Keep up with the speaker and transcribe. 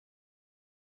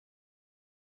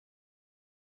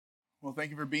Well,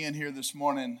 thank you for being here this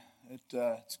morning.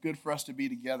 It's good for us to be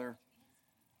together.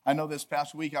 I know this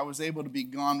past week I was able to be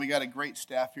gone. We got a great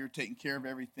staff here taking care of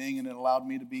everything, and it allowed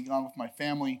me to be gone with my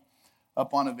family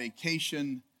up on a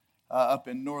vacation up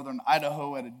in northern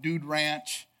Idaho at a dude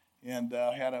ranch, and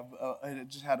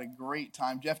just had a great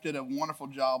time. Jeff did a wonderful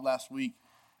job last week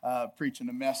preaching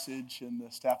a message, and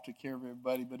the staff took care of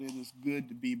everybody, but it is good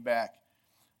to be back.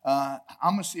 I'm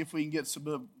going to see if we can get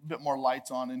a bit more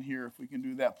lights on in here. If we can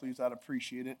do that, please, I'd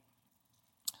appreciate it.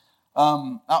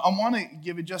 I want to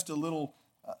give you just a little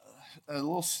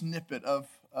snippet of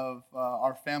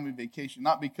our family vacation,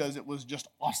 not because it was just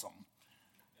awesome,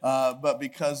 but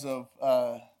because of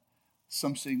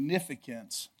some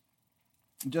significance,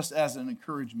 just as an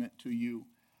encouragement to you.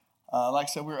 Like I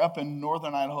said, we were up in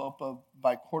northern Idaho, up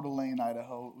by Coeur d'Alene,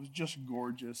 Idaho. It was just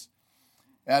gorgeous.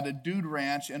 At a dude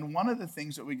ranch, and one of the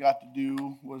things that we got to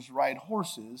do was ride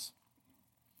horses.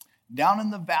 Down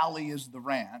in the valley is the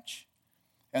ranch,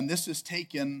 and this is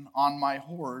taken on my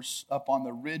horse up on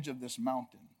the ridge of this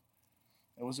mountain.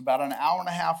 It was about an hour and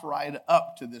a half ride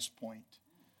up to this point.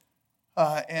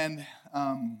 And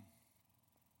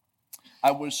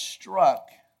I was struck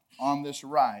on this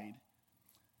ride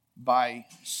by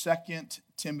 2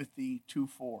 Timothy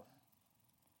 2:4.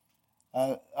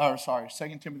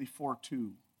 2 Timothy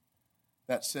 4:2,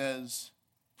 that says,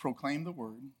 proclaim the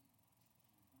word,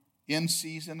 in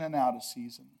season and out of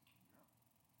season,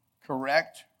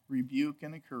 correct, rebuke,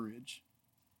 and encourage,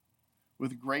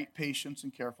 with great patience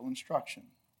and careful instruction.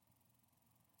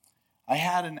 I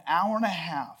had an hour and a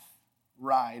half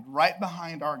ride right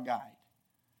behind our guide,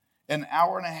 an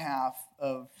hour and a half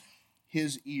of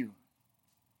his ear,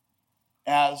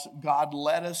 as God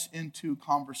led us into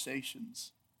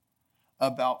conversations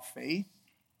about faith,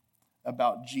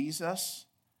 about Jesus,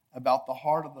 about the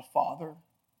heart of the Father,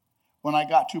 when I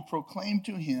got to proclaim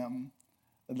to him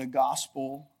the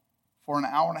gospel for an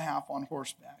hour and a half on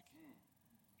horseback.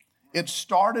 It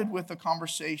started with a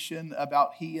conversation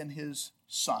about he and his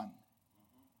son,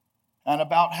 and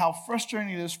about how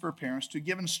frustrating it is for parents to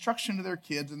give instruction to their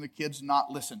kids and the kids not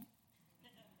listen,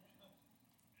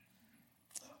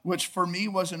 which for me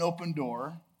was an open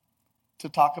door to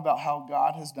talk about how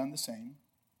God has done the same.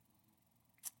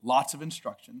 Lots of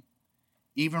instruction.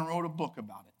 Even wrote a book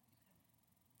about it.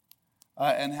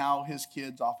 And how his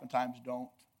kids oftentimes don't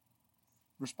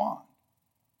respond,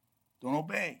 don't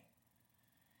obey.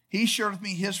 He shared with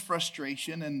me his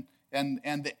frustration and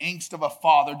the angst of a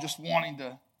father just wanting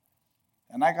to,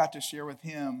 and I got to share with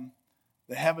him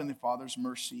the Heavenly Father's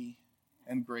mercy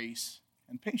and grace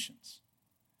and patience.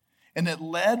 And it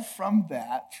led from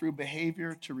that through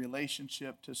behavior to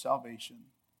relationship to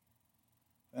salvation.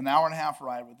 An hour and a half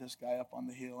ride with this guy up on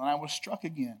the hill. And I was struck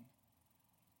again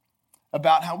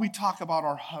about how we talk about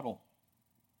our huddle.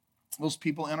 Those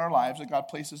people in our lives that God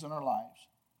places in our lives.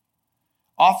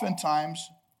 Oftentimes,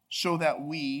 so that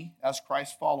we, as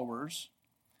Christ followers,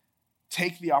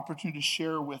 take the opportunity to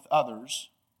share with others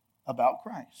about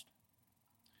Christ.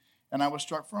 And I was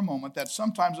struck for a moment that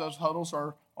sometimes those huddles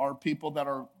are people that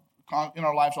are in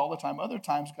our lives all the time. Other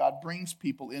times, God brings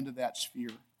people into that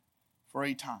sphere for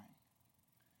a time.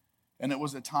 And it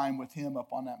was a time with him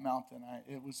up on that mountain.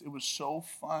 It was so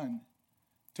fun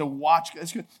to watch.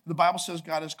 The Bible says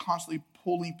God is constantly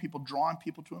pulling people, drawing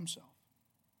people to himself.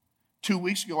 2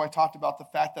 weeks ago, I talked about the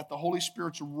fact that the Holy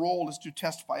Spirit's role is to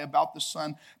testify about the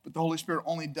Son, but the Holy Spirit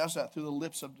only does that through the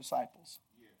lips of disciples.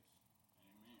 Yes.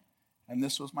 Amen. And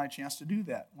this was my chance to do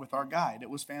that with our guide. It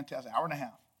was fantastic, hour and a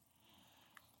half.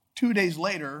 2 days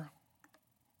later,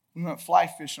 we went fly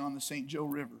fishing on the St. Joe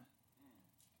River.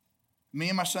 Me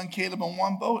and my son Caleb on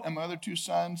one boat, and my other two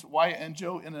sons, Wyatt and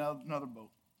Joe, in another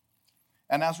boat.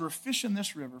 And as we're fishing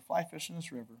this river, fly fishing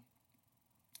this river,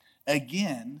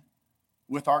 again,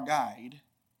 with our guide,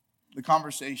 the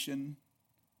conversation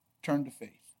turned to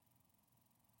faith.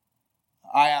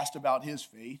 I asked about his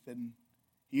faith, and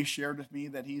he shared with me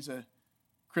that he's a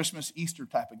Christmas, Easter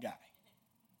type of guy,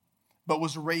 but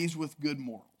was raised with good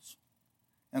morals.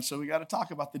 And so we got to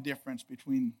talk about the difference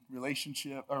between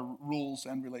relationship or rules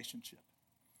and relationship,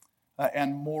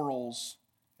 and morals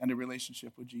and a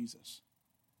relationship with Jesus.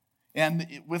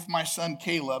 And with my son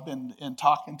Caleb and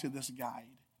talking to this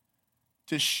guide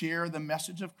to share the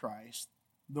message of Christ,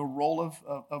 the role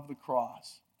of the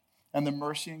cross, and the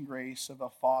mercy and grace of a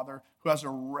father who has a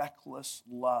reckless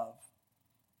love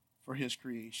for his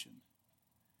creation.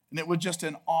 And it was just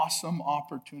an awesome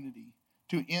opportunity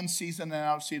to in season and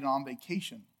out of season on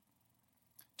vacation,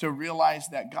 to realize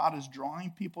that God is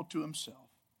drawing people to himself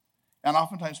and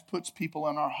oftentimes puts people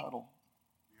in our huddle.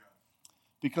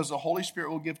 Because the Holy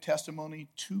Spirit will give testimony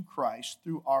to Christ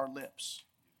through our lips.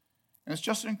 And it's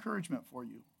just an encouragement for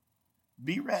you.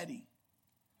 Be ready.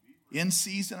 In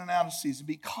season and out of season.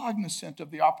 Be cognizant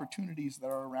of the opportunities that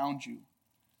are around you.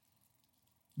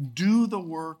 Do the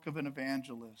work of an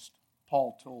evangelist,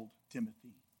 Paul told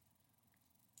Timothy.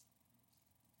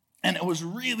 And it was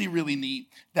really, really neat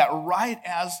that right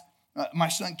as my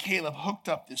son Caleb hooked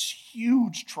up this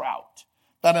huge trout,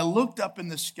 that I looked up in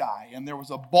the sky and there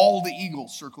was a bald eagle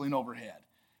circling overhead.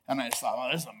 And I just thought, oh,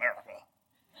 this is America.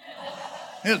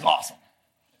 It was awesome.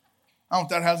 I don't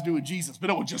know what that has to do with Jesus, but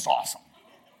it was just awesome.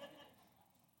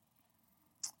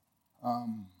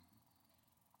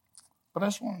 But I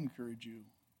just want to encourage you.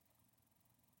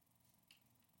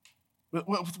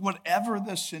 With whatever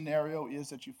the scenario is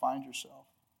that you find yourself,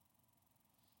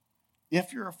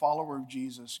 if you're a follower of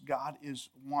Jesus, God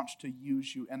wants to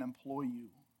use you and employ you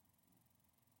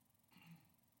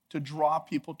to draw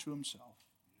people to himself.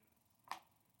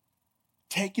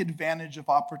 Take advantage of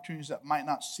opportunities that might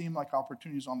not seem like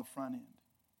opportunities on the front end.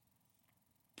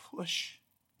 Push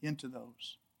into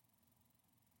those.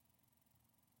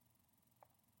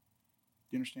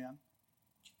 Do you understand?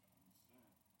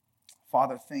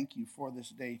 Father, thank you for this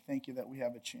day. Thank you that we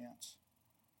have a chance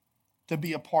to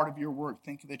be a part of your work.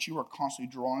 Thank you that you are constantly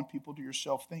drawing people to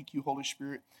yourself. Thank you, Holy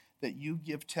Spirit, that you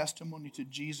give testimony to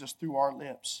Jesus through our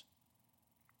lips.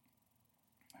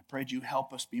 I pray you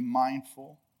help us be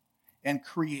mindful and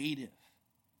creative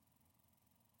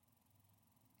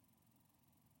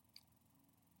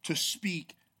to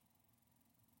speak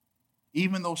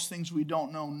even those things we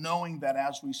don't know, knowing that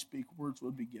as we speak, words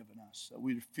will be given us, that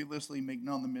we fearlessly make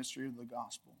known the mystery of the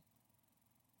gospel,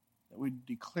 that we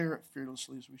declare it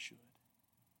fearlessly as we should.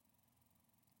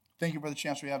 Thank you for the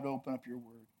chance we have to open up your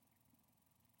word.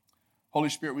 Holy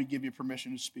Spirit, we give you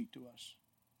permission to speak to us.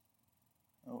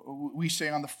 We say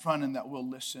on the front end that we'll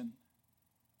listen.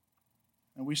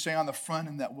 And we say on the front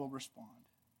end that we'll respond.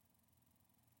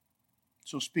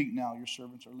 So speak now, your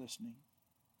servants are listening.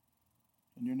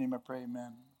 In your name I pray,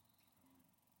 amen.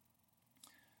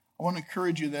 I want to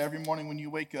encourage you that every morning when you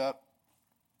wake up,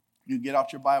 you get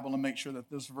out your Bible and make sure that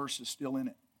this verse is still in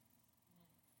it.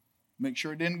 Make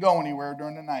sure it didn't go anywhere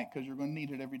during the night because you're going to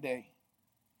need it every day.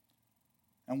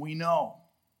 And we know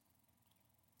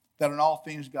that in all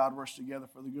things God works together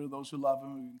for the good of those who love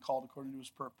him and are called according to his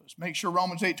purpose. Make sure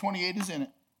Romans 8:28 is in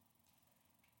it.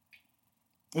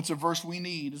 It's a verse we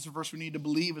need. It's a verse we need to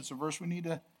believe. It's a verse we need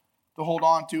to hold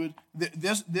on to.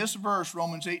 This verse,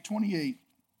 Romans 8:28,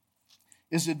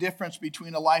 is the difference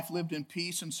between a life lived in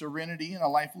peace and serenity and a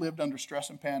life lived under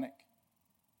stress and panic.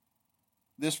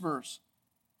 This verse.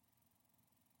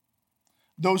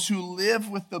 Those who live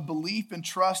with the belief and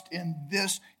trust in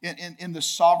the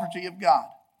sovereignty of God,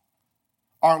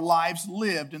 our lives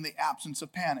lived in the absence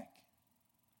of panic.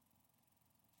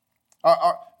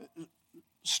 Our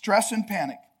stress and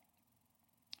panic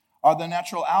are the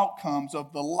natural outcomes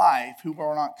of the life who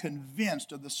are not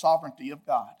convinced of the sovereignty of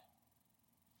God.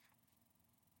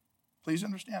 Please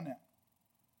understand that.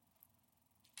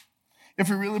 If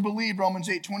we really believed Romans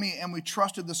 8:20 and we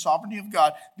trusted the sovereignty of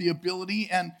God, the ability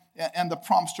and the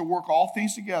promise to work all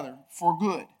things together for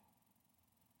good,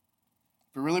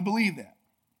 if we really believe that,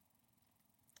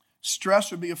 stress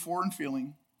would be a foreign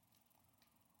feeling,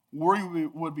 worry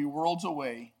would be worlds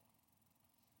away,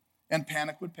 and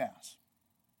panic would pass.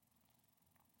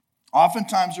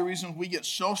 Oftentimes, the reason we get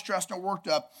so stressed and worked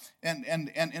up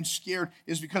and scared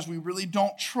is because we really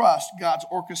don't trust God's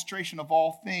orchestration of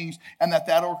all things and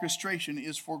that orchestration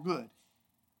is for good.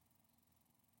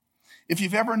 If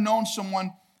you've ever known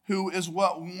someone who is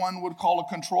what one would call a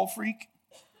control freak,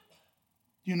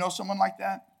 do you know someone like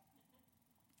that?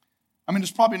 I mean,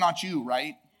 it's probably not you,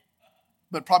 right?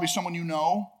 But probably someone you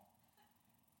know.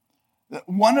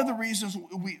 One of the reasons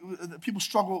people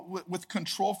struggle with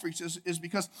control freaks is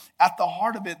because at the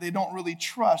heart of it, they don't really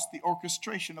trust the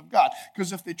orchestration of God.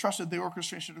 Because if they trusted the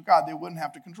orchestration of God, they wouldn't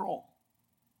have to control.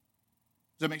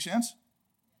 Does that make sense?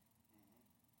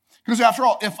 Because after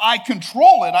all, if I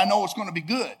control it, I know it's going to be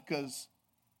good.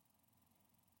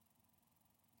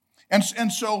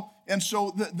 And so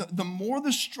the more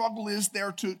the struggle is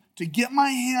there to get my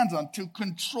hands on, to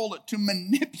control it, to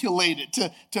manipulate it,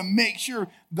 to make sure,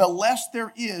 the less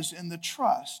there is in the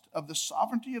trust of the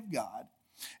sovereignty of God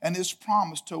and his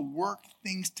promise to work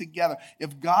things together.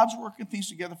 If God's working things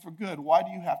together for good, why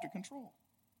do you have to control?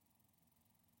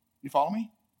 You follow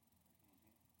me?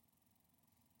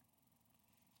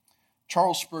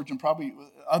 Charles Spurgeon, probably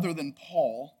other than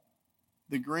Paul,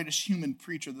 the greatest human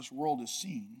preacher this world has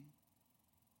seen,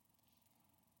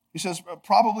 he says,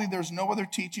 probably there's no other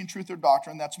teaching, truth, or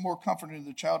doctrine that's more comforting to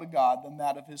the child of God than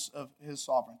that of his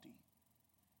sovereignty.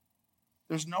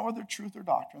 There's no other truth or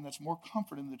doctrine that's more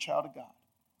comforting to the child of God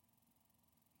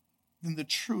than the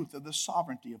truth of the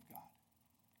sovereignty of God.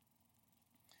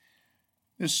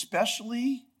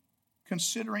 Especially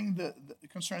considering the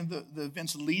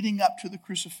events leading up to the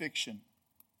crucifixion.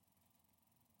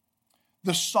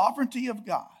 The sovereignty of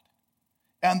God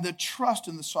and the trust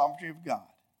in the sovereignty of God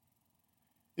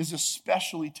is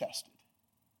especially tested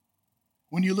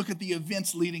when you look at the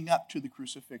events leading up to the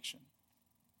crucifixion.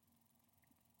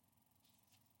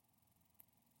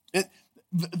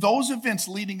 Those events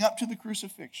leading up to the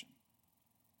crucifixion,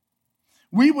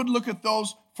 we would look at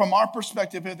those from our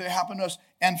perspective if they happened to us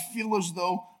and feel as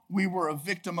though we were a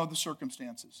victim of the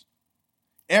circumstances.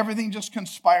 Everything just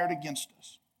conspired against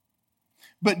us.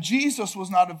 But Jesus was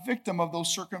not a victim of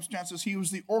those circumstances. He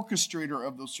was the orchestrator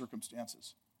of those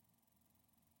circumstances.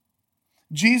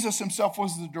 Jesus himself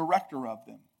was the director of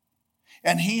them.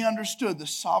 And he understood the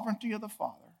sovereignty of the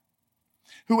Father,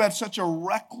 who had such a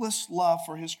reckless love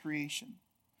for his creation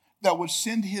that would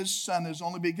send his Son, his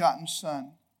only begotten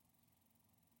Son,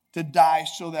 to die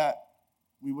so that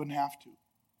we wouldn't have to.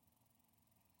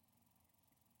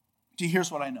 See,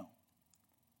 here's what I know.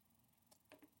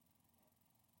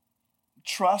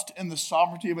 Trust in the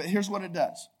sovereignty of it. Here's what it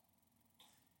does.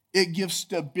 It gives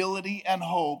stability and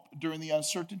hope during the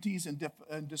uncertainties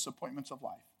and disappointments of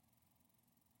life.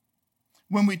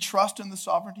 When we trust in the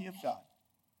sovereignty of God,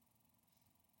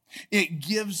 it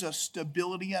gives us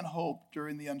stability and hope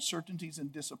during the uncertainties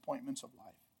and disappointments of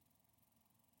life.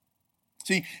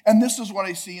 See, and this is what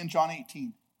I see in John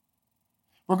 18.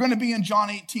 We're going to be in John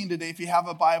 18 today. If you have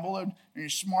a Bible or your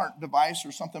smart device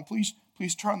or something, please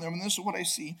turn there. And this is what I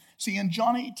see. See, in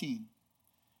John 18,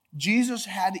 Jesus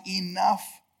had enough,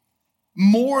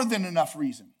 more than enough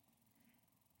reason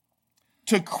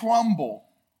to crumble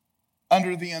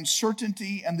under the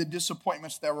uncertainty and the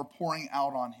disappointments that were pouring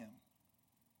out on him.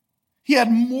 He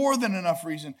had more than enough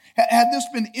reason. Had this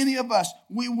been any of us,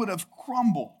 we would have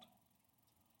crumbled.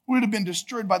 We would have been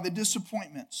destroyed by the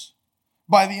disappointments,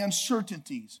 by the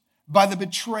uncertainties, by the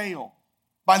betrayal,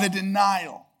 by the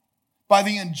denial, by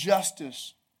the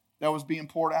injustice that was being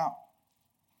poured out.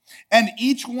 And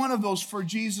each one of those for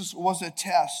Jesus was a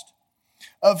test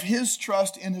of his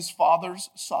trust in his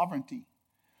Father's sovereignty.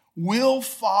 Will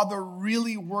Father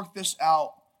really work this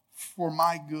out for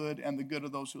my good and the good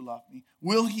of those who love me?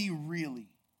 Will he really?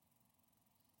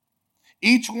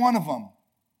 Each one of them,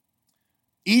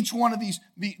 each one of these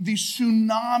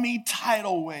tsunami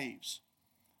tidal waves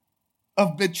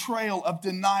of betrayal, of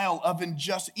denial, of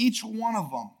injustice, each one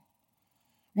of them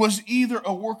was either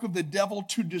a work of the devil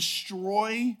to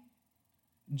destroy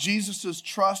Jesus'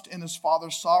 trust in his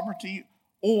Father's sovereignty,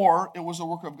 or it was a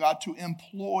work of God to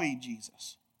employ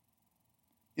Jesus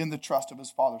in the trust of his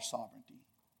Father's sovereignty.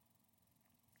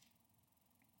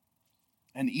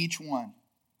 And each one,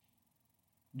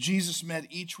 Jesus met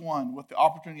each one with the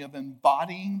opportunity of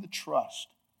embodying the trust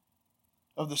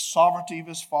of the sovereignty of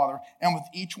his Father, and with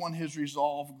each one his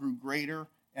resolve grew greater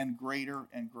and greater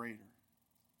and greater.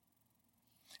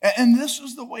 And this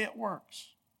is the way it works.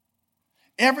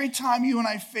 Every time you and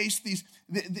I face these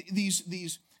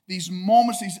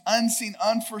moments, these unseen,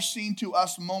 unforeseen to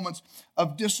us moments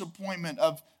of disappointment,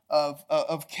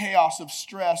 of chaos, of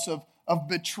stress, of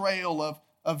betrayal,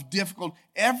 of difficulty,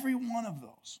 every one of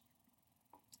those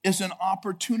is an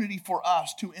opportunity for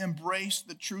us to embrace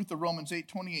the truth of Romans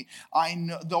 8:28. I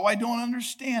know, though I don't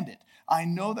understand it, I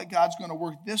know that God's going to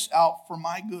work this out for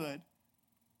my good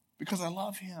because I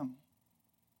love him.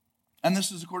 And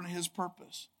this is according to his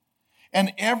purpose.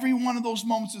 And every one of those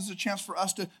moments is a chance for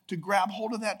us to grab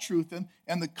hold of that truth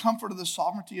and the comfort of the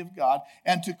sovereignty of God,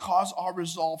 and to cause our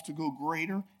resolve to go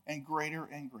greater and greater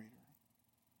and greater.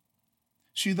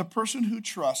 See, the person who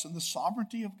trusts in the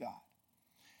sovereignty of God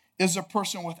is a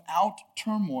person without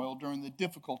turmoil during the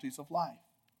difficulties of life.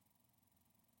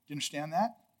 Do you understand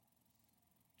that?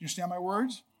 Do you understand my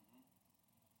words?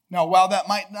 Now, while that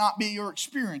might not be your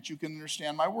experience, you can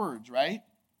understand my words, right?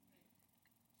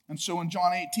 And so in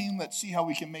John 18, let's see how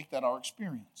we can make that our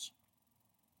experience.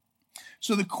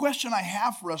 So the question I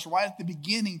have for us right at the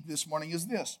beginning this morning is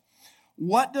this: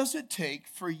 what does it take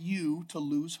for you to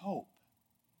lose hope?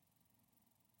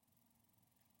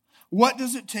 What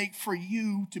does it take for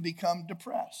you to become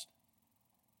depressed?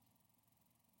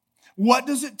 What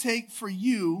does it take for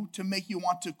you to make you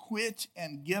want to quit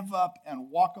and give up and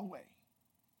walk away?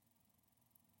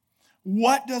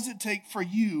 What does it take for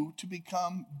you to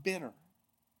become bitter?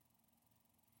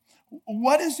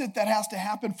 What is it that has to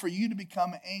happen for you to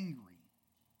become angry?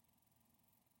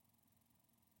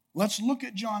 Let's look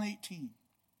at John 18.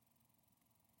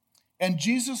 And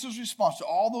Jesus' response to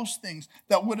all those things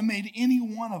that would have made any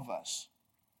one of us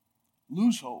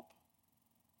lose hope,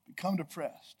 become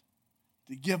depressed,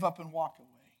 to give up and walk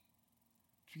away,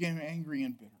 to become angry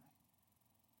and bitter.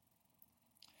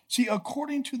 See,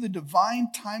 according to the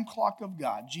divine time clock of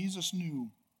God, Jesus knew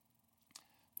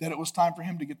that it was time for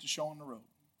him to get the show on the road.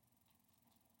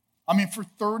 I mean, for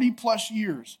 30 plus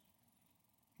years,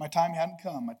 my time hadn't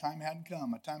come, my time hadn't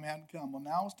come, my time hadn't come. Well,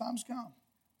 now his time's come.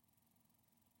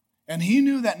 And he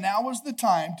knew that now was the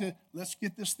time to, let's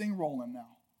get this thing rolling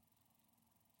now.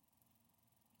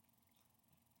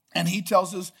 And he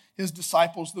tells his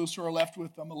disciples, those who are left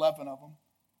with them, 11 of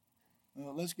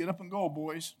them, let's get up and go,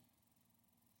 boys.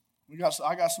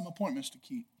 I got some appointments to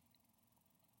keep.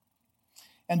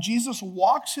 And Jesus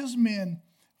walks his men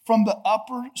from the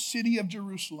upper city of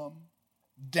Jerusalem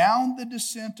down the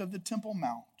descent of the Temple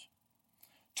Mount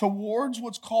towards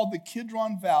what's called the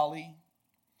Kidron Valley,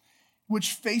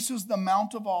 which faces the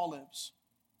Mount of Olives.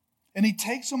 And he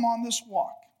takes them on this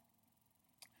walk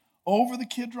over the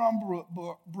Kidron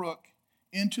Brook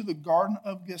into the Garden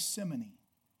of Gethsemane.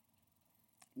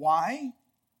 Why?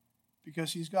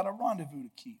 Because he's got a rendezvous to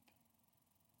keep.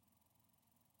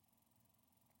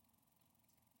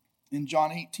 In John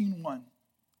 18:1,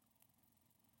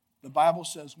 the Bible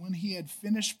says, when he had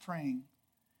finished praying,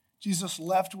 Jesus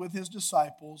left with his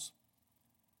disciples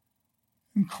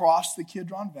and crossed the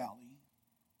Kidron Valley.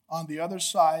 On the other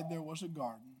side, there was a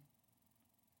garden,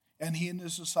 and he and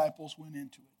his disciples went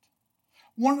into it.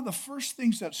 One of the first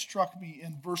things that struck me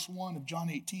in verse 1 of John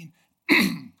 18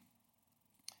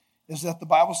 is that the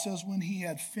Bible says when he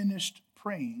had finished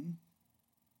praying,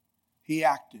 he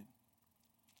acted.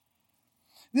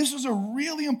 This is a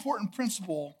really important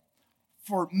principle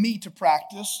for me to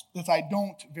practice that I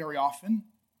don't very often.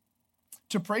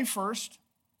 To pray first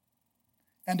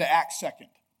and to act second.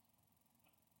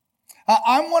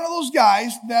 I'm one of those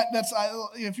guys that's,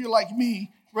 if you're like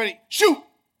me, ready, shoot,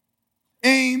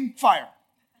 aim, fire.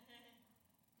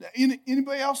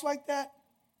 Anybody else like that?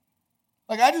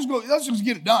 Like I just go, let's just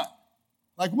get it done.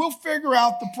 Like we'll figure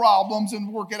out the problems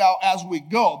and work it out as we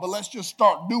go, but let's just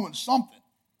start doing something.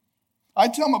 I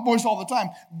tell my boys all the time,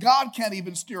 God can't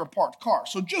even steer a parked car,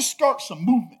 so just start some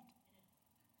movement.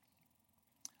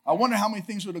 I wonder how many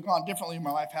things would have gone differently in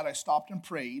my life had I stopped and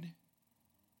prayed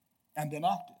and then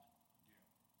acted.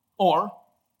 Or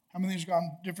how many things have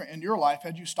gone different in your life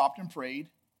had you stopped and prayed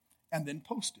and then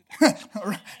posted?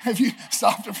 Or have you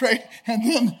stopped and prayed and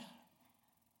then...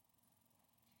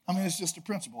 it's just a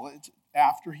principle. It's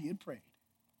after he had prayed.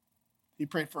 He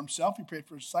prayed for himself, he prayed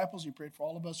for his disciples, he prayed for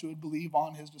all of us who would believe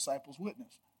on his disciples'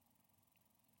 witness.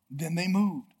 Then they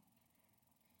moved.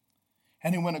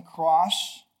 And he went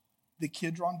across the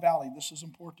Kidron Valley. This is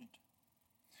important.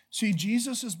 See,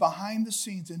 Jesus is behind the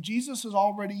scenes, and Jesus has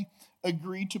already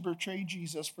agreed to betray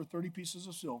Jesus for 30 pieces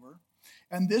of silver.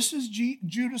 And this is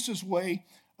Judas's way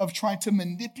of trying to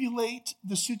manipulate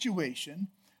the situation,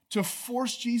 to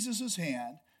force Jesus'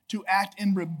 hand, to act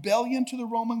in rebellion to the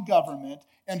Roman government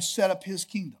and set up his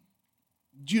kingdom.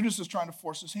 Judas is trying to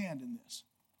force his hand in this.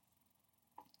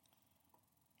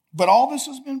 But all this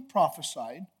has been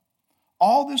prophesied.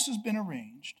 All this has been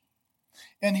arranged.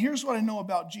 And here's what I know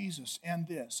about Jesus and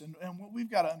this, and what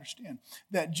we've got to understand,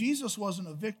 that Jesus wasn't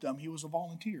a victim, he was a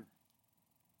volunteer.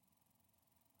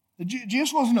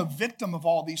 Jesus wasn't a victim of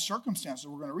all these circumstances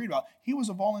we're going to read about. He was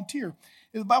a volunteer.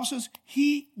 The Bible says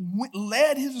he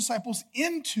led his disciples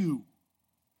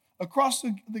across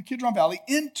the Kidron Valley,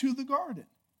 into the garden.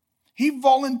 He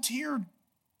volunteered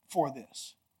for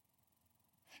this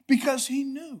because he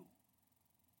knew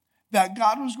that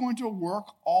God was going to work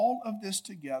all of this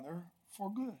together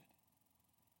for good,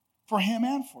 for him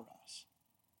and for us.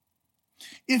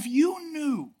 If you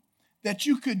knew that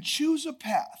you could choose a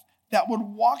path that would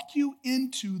walk you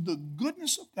into the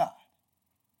goodness of God,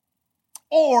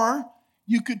 or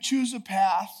you could choose a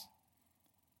path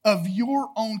of your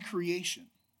own creation,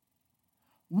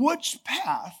 which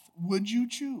path would you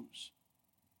choose?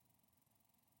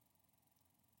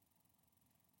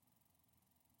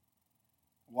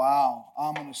 Wow,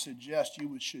 I'm going to suggest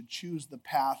you should choose the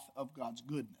path of God's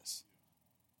goodness.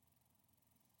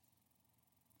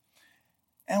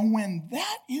 And when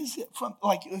that is it,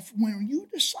 when you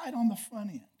decide on the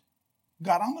front end,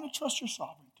 God, I'm going to trust your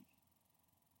sovereignty,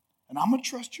 and I'm going to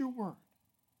trust your word,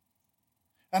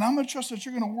 and I'm going to trust that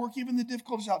you're going to work even the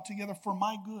difficulties out together for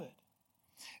my good.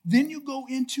 Then you go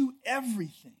into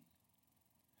everything,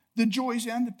 the joys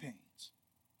and the pains,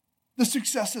 the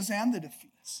successes and the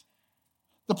defeats,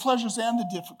 the pleasures and the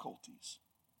difficulties,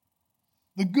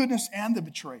 the goodness and the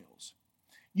betrayals.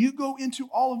 You go into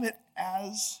all of it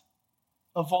as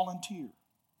a volunteer,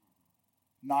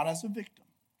 not as a victim.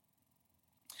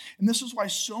 And this is why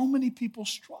so many people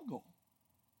struggle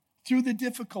through the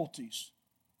difficulties,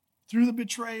 through the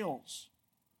betrayals,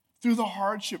 through the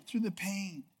hardship, through the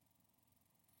pain.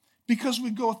 Because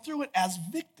we go through it as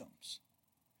victims.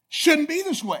 Shouldn't be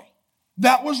this way.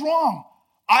 That was wrong.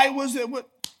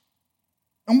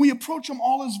 And we approach them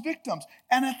all as victims.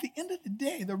 And at the end of the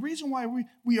day, the reason why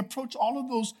we approach all of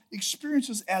those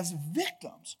experiences as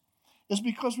victims is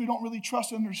because we don't really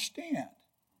trust and understand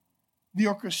the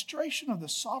orchestration of the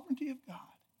sovereignty of God.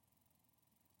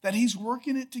 That he's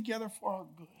working it together for our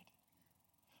good.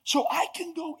 So I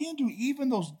can go into even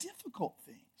those difficult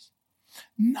things,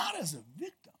 not as a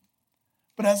victim,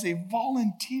 but as a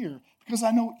volunteer, because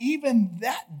I know even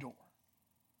that door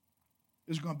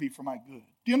is going to be for my good.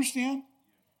 Do you understand?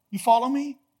 You follow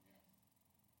me?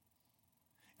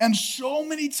 And so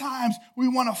many times we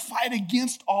want to fight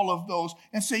against all of those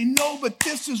and say, no, but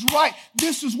this is right.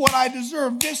 This is what I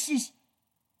deserve. This is...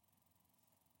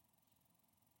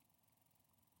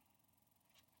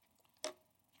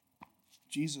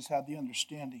 Jesus had the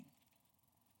understanding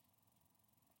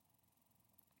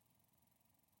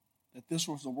that this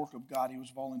was the work of God he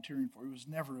was volunteering for. He was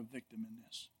never a victim in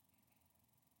this.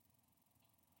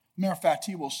 Matter of fact,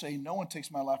 he will say, no one takes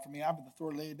my life from me. I have the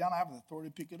authority to lay it down. I have the authority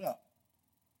to pick it up.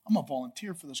 I'm a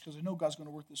volunteer for this because I know God's going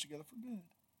to work this together for good.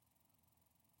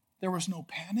 There was no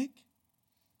panic.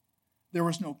 There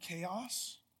was no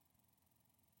chaos.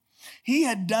 He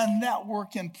had done that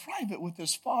work in private with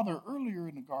his Father earlier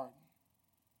in the garden.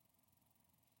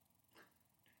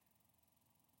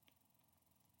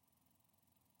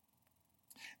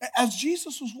 As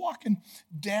Jesus was walking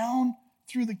down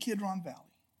through the Kidron Valley,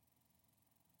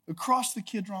 across the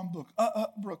Kidron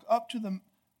Brook, up to the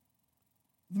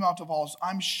Mount of Olives,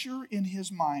 I'm sure in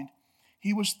his mind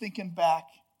he was thinking back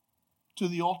to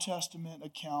the Old Testament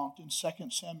account in 2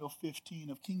 Samuel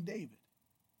 15 of King David.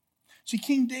 See,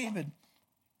 King David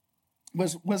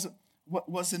was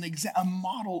a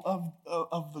model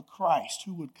of the Christ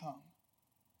who would come.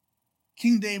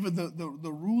 King David,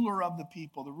 the ruler of the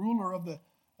people, the ruler of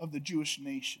the Jewish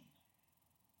nation.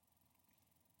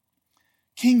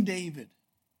 King David,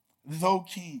 though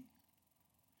king,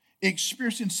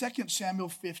 experienced in 2 Samuel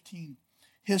 15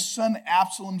 his son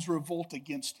Absalom's revolt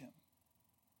against him.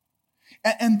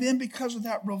 And then because of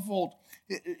that revolt,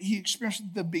 he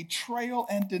experienced the betrayal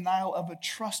and denial of a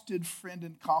trusted friend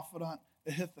and confidant,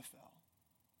 Ahithophel.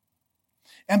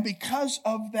 And because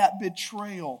of that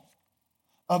betrayal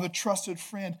of a trusted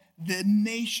friend, the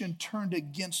nation turned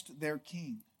against their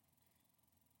king.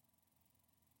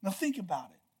 Now think about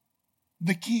it.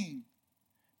 The king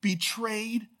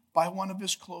betrayed by one of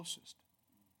his closest,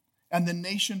 and the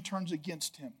nation turns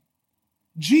against him.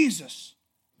 Jesus,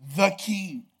 the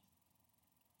king,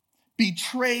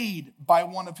 betrayed by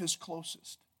one of his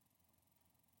closest,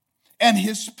 and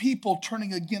his people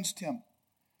turning against him.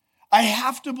 I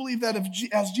have to believe that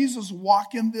as Jesus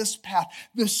walked in this path,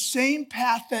 the same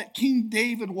path that King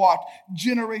David walked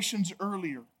generations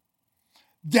earlier,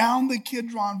 down the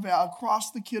Kidron Valley,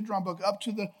 across the Kidron Brook, up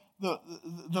to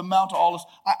the Mount of Olives,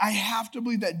 I have to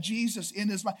believe that Jesus, in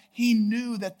his mind, he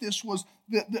knew that this was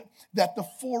that the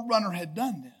forerunner had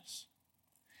done this.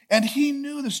 And he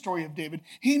knew the story of David.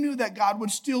 He knew that God would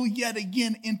still yet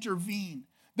again intervene,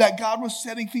 that God was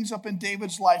setting things up in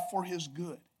David's life for his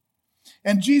good.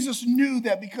 And Jesus knew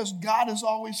that because God is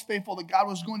always faithful, that God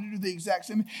was going to do the exact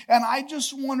same. And I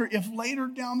just wonder if later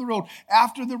down the road,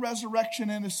 after the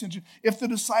resurrection and ascension, if the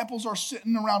disciples are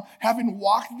sitting around, having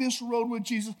walked this road with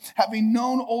Jesus, having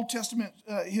known Old Testament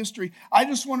history, I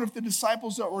just wonder if the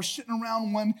disciples that were sitting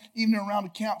around one evening around a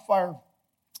campfire,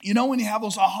 you know when you have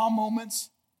those aha moments?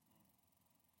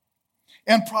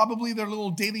 And probably their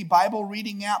little daily Bible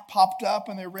reading app popped up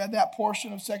and they read that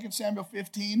portion of 2 Samuel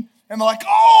 15. And they're like,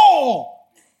 oh,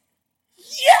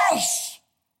 yes,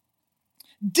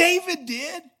 David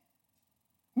did.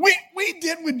 We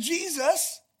did with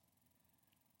Jesus.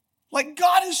 Like,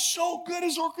 God is so good at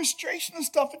his orchestration and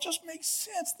stuff. It just makes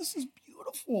sense. This is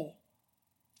beautiful.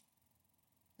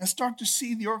 And start to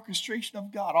see the orchestration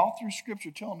of God all through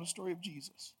Scripture telling the story of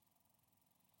Jesus.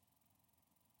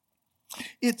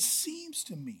 It seems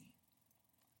to me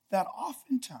that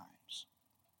oftentimes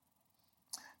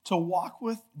to walk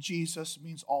with Jesus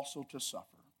means also to suffer.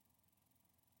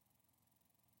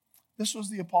 This was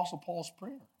the Apostle Paul's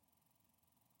prayer.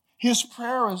 His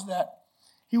prayer is that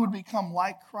he would become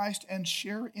like Christ and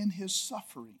share in his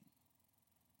suffering.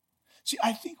 See,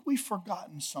 I think we've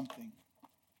forgotten something.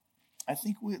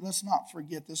 Let's not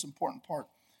forget this important part.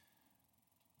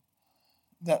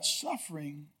 That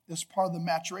suffering is part of the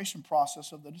maturation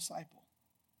process of the disciple.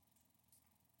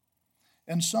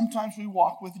 And sometimes we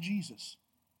walk with Jesus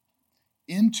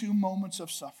into moments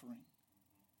of suffering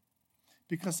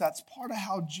Because that's part of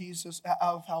how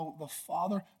the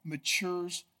Father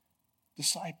matures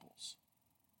disciples,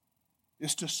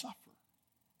 is to suffer.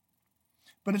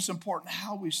 But it's important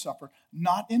how we suffer,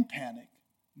 not in panic,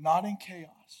 not in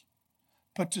chaos,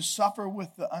 but to suffer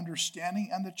with the understanding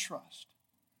and the trust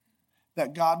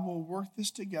that God will work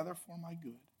this together for my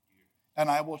good. And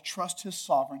I will trust his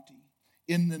sovereignty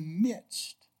in the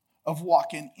midst of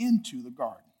walking into the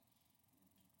garden.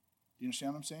 Do you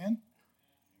understand what I'm saying?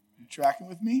 You tracking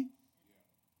with me?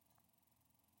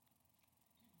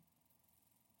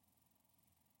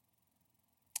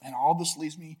 And all this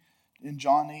leads me in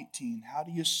John 18. How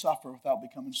do you suffer without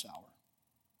becoming sour?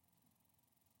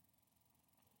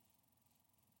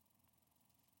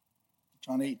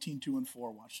 John 18, 2 and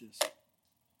 4. Watch this.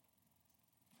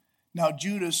 Now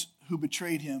Judas, who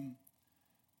betrayed him,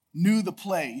 knew the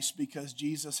place because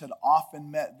Jesus had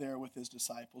often met there with his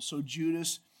disciples. So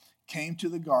Judas came to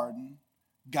the garden,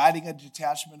 guiding a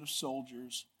detachment of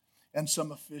soldiers and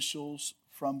some officials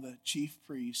from the chief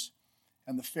priests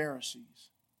and the Pharisees.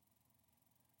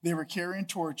 They were carrying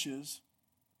torches,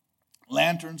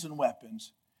 lanterns, and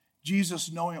weapons.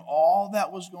 Jesus, knowing all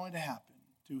that was going to happen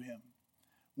to him,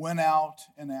 went out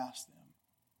and asked them,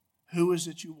 "Who is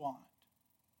it you want?"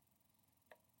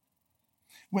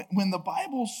 When the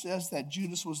Bible says that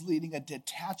Judas was leading a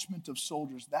detachment of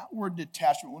soldiers, that word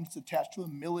detachment, when it's attached to a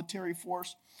military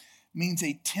force, means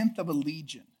a tenth of a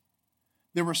legion.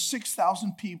 There were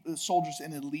 6,000 soldiers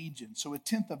in a legion, so a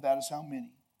tenth of that is how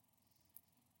many?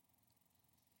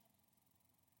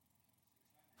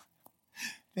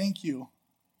 Thank you.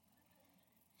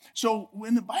 So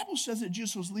when the Bible says that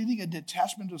Jesus was leading a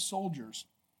detachment of soldiers,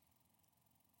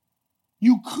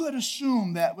 you could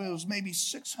assume that it was maybe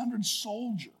 600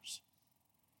 soldiers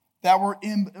that were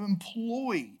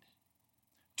employed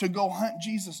to go hunt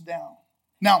Jesus down.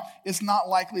 Now, it's not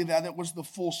likely that it was the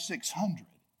full 600,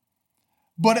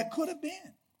 but it could have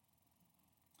been.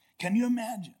 Can you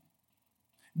imagine?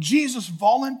 Jesus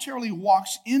voluntarily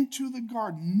walks into the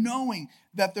garden knowing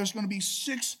that there's going to be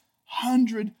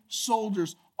 600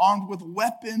 soldiers armed with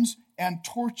weapons and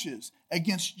torches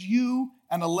against you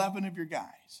and 11 of your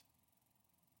guys.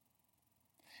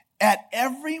 At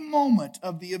every moment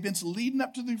of the events leading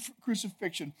up to the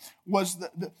crucifixion was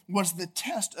the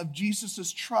test of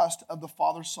Jesus' trust of the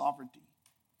Father's sovereignty.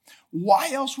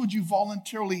 Why else would you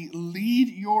voluntarily lead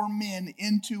your men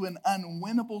into an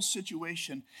unwinnable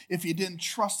situation if you didn't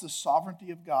trust the sovereignty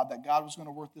of God, that God was going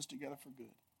to work this together for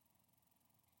good?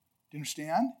 Do you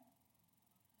understand?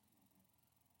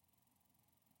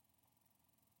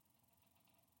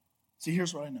 See,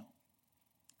 here's what I know.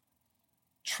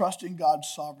 Trusting God's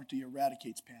sovereignty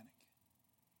eradicates panic.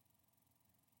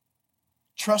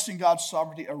 Trusting God's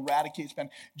sovereignty eradicates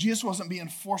panic. Jesus wasn't being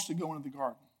forced to go into the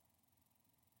garden.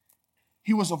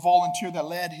 He was a volunteer that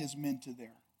led his men to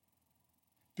there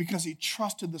because he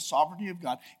trusted the sovereignty of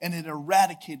God, and it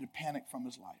eradicated panic from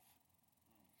his life.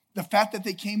 The fact that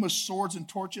they came with swords and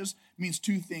torches means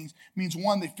two things. It means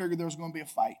one, they figured there was going to be a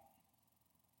fight.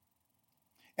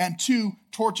 And two,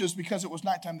 torches, because it was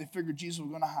nighttime, they figured Jesus was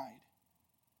going to hide.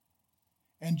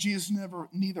 And Jesus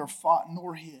neither fought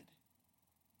nor hid.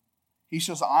 He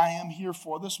says, I am here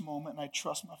for this moment, and I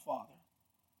trust my Father.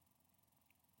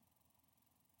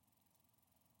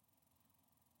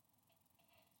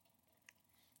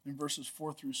 In verses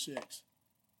 4 through 6.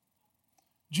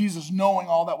 Jesus, knowing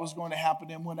all that was going to happen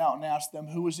to him, went out and asked them,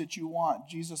 "Who is it you want?"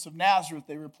 "Jesus of Nazareth,"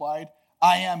 they replied.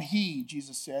 "I am he,"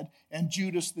 Jesus said. And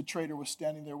Judas the traitor was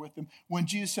standing there with them. When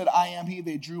Jesus said, "I am he,"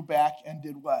 they drew back and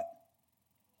did what?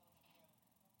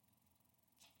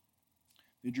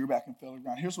 They drew back and fell to the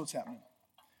ground. Here's what's happening.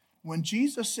 When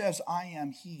Jesus says, "I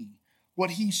am he," what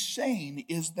he's saying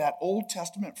is that Old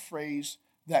Testament phrase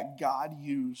that God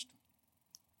used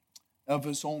of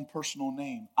his own personal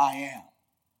name, I am.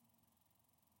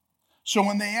 So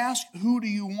when they ask, "Who do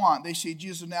you want?" they say,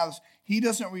 "Jesus of Nazareth." He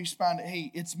doesn't respond,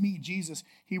 "Hey, it's me, Jesus."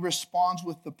 He responds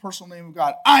with the personal name of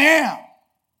God, I am.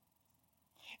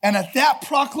 And at that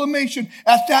proclamation,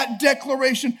 at that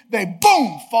declaration, they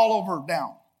boom, fall over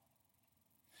down.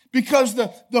 Because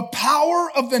the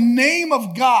power of the name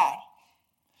of God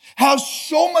has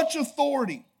so much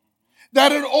authority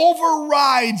that it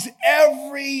overrides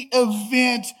every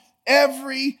event,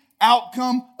 every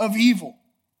outcome of evil.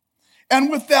 And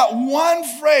with that one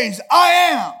phrase, I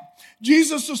am,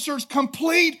 Jesus asserts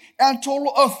complete and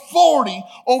total authority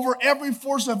over every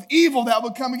force of evil that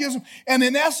would come against him. And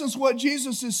in essence, what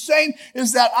Jesus is saying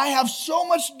is that I have so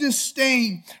much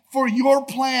disdain for your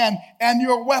plan and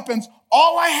your weapons.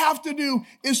 All I have to do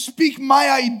is speak my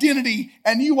identity,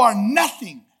 and you are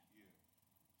nothing.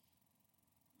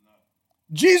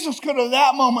 Jesus could have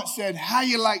that moment said, how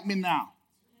you like me now?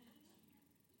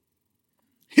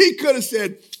 He could have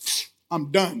said,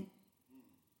 I'm done.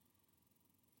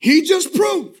 He just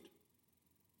proved.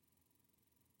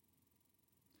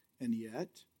 And yet,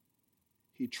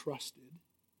 he trusted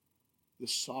the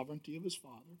sovereignty of his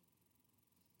Father,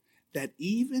 that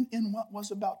even in what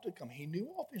was about to come, he knew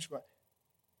all things were right.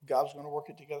 God was going to work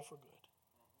it together for good.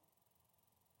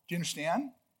 Do you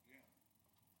understand?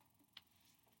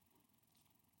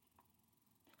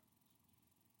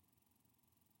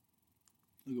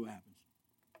 Look at what happens.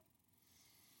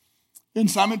 Then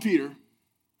Simon Peter,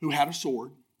 who had a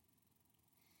sword,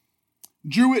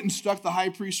 drew it and struck the high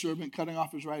priest's servant, cutting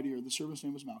off his right ear. The servant's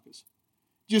name was Malchus.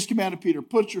 Jesus commanded Peter,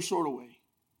 put your sword away.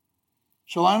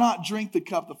 Shall I not drink the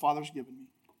cup the Father's given me?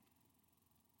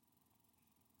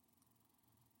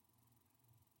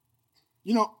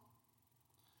 You know,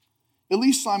 at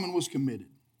least Simon was committed.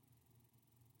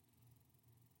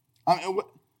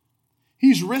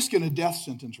 He's risking a death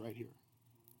sentence right here.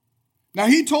 Now,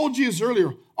 he told Jesus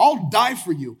earlier, I'll die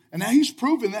for you. And now he's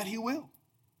proven that he will.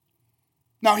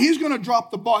 Now, he's going to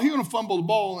drop the ball. He's going to fumble the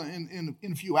ball in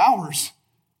a few hours.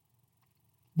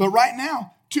 But right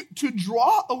now, to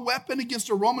draw a weapon against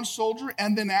a Roman soldier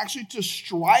and then actually to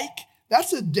strike,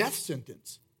 that's a death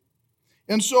sentence.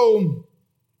 And so,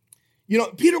 you know,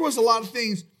 Peter was a lot of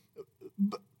things,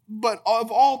 but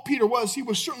of all Peter was, he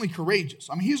was certainly courageous.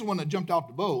 I mean, he's the one that jumped out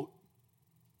the boat.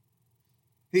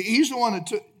 He's the one that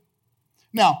took.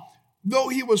 Now, though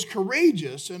he was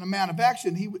courageous and a man of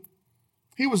action,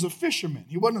 he was a fisherman.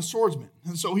 He wasn't a swordsman.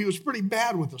 And so he was pretty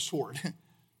bad with a sword.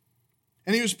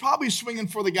 And he was probably swinging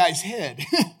for the guy's head.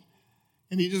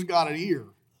 And he just got an ear.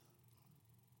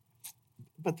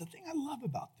 But the thing I love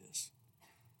about this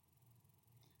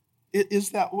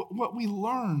is that what we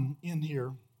learn in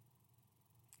here,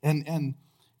 and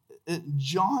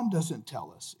John doesn't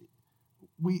tell us.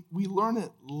 We learn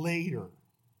it later.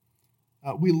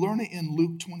 We learn it in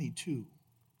Luke 22.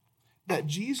 That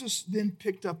Jesus then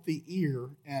picked up the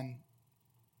ear and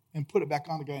put it back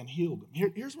on the guy and healed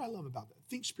him. Here's what I love about that.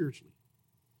 Think spiritually.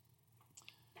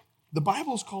 The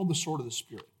Bible is called the sword of the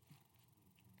Spirit.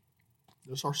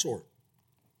 That's our sword.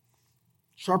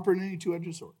 Sharper than any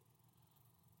two-edged sword.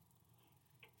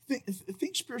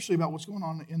 Think spiritually about what's going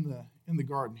on in the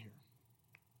garden here.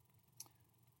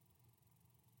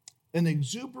 An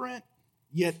exuberant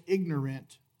yet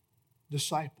ignorant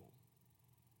disciple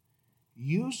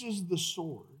uses the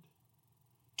sword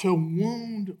to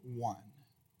wound one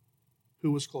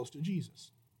who was close to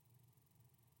Jesus.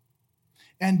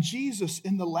 And Jesus,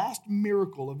 in the last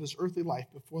miracle of his earthly life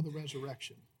before the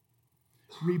resurrection,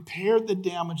 repaired the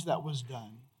damage that was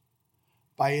done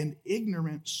by an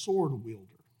ignorant sword wielder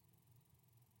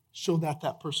so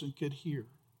that person could hear.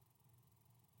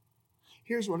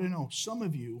 Here's what I know. Some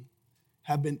of you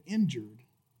have been injured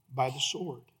by the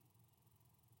sword,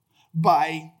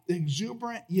 by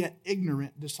exuberant yet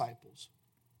ignorant disciples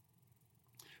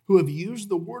who have used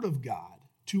the word of God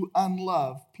to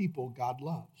unlove people God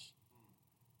loves.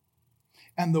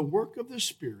 And the work of the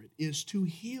Spirit is to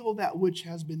heal that which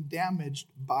has been damaged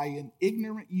by an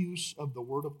ignorant use of the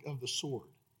word of the sword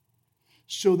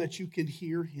so that you can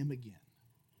hear him again.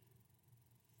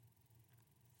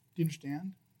 Do you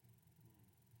understand?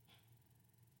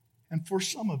 And for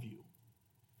some of you,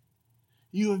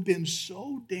 you have been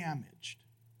so damaged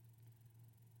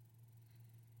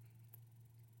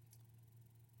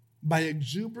by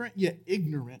exuberant yet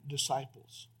ignorant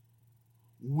disciples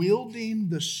wielding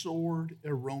the sword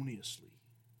erroneously.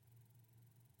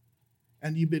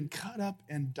 And you've been cut up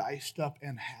and diced up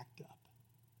and hacked up.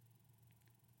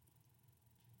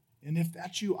 And if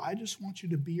that's you, I just want you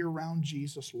to be around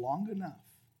Jesus long enough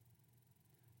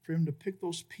for him to pick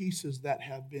those pieces that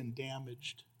have been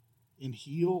damaged and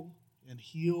heal and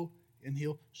heal and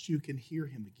heal so you can hear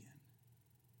him again.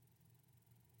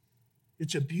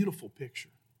 It's a beautiful picture.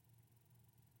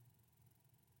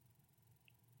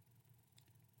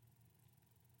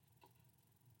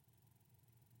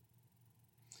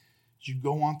 As you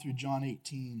go on through John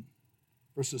 18,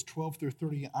 verses 12 through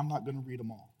 30, I'm not going to read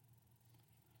them all.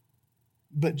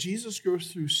 But Jesus goes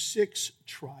through 6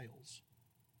 trials.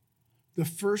 The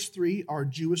first 3 are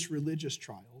Jewish religious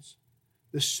trials.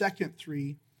 The second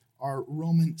 3 are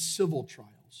Roman civil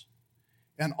trials.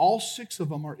 And all 6 of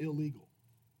them are illegal.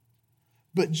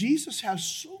 But Jesus has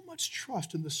so much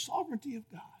trust in the sovereignty of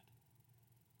God.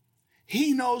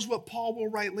 He knows what Paul will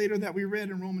write later that we read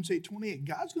in Romans 8:28.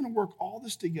 God's going to work all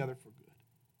this together for good.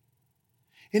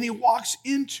 And he walks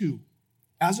into,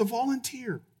 as a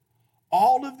volunteer,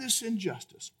 all of this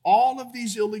injustice, all of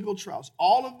these illegal trials,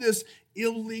 all of this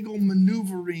illegal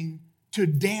maneuvering to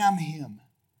damn him.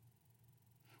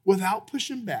 without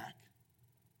pushing back,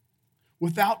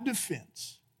 without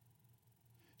defense,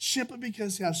 simply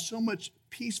because he has so much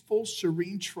peaceful,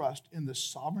 serene trust in the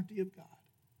sovereignty of God.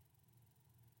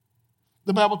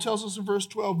 The Bible tells us in verse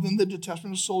 12, then the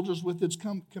detachment of soldiers with its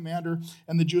commander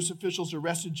and the Jewish officials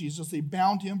arrested Jesus. They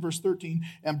bound him, verse 13,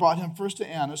 and brought him first to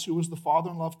Annas, who was the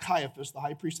father-in-law of Caiaphas, the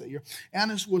high priest that year.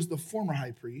 Annas was the former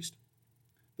high priest,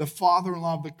 the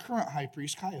father-in-law of the current high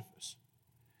priest, Caiaphas.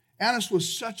 Annas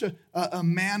was such a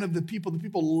man of the people. The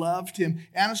people loved him.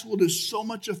 Annas wielded so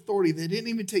much authority. They didn't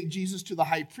even take Jesus to the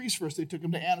high priest first. They took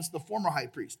him to Annas, the former high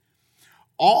priest.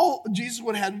 All Jesus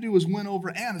would have had to do was win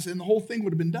over Annas, and the whole thing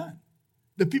would have been done.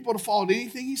 The people would have followed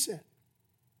anything he said.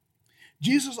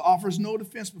 Jesus offers no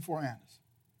defense before Annas.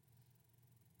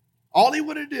 All he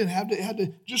would have did had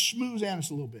to just schmooze Annas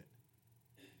a little bit,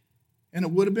 and it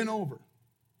would have been over.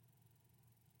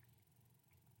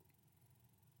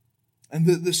 And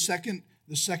the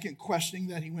second questioning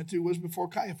that he went through was before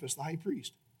Caiaphas, the high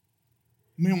priest.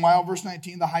 Meanwhile, verse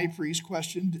 19, the high priest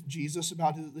questioned Jesus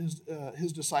about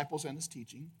his disciples and his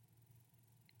teaching.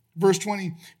 Verse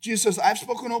 20, Jesus says, I've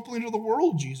spoken openly to the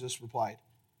world, Jesus replied.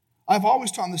 I've always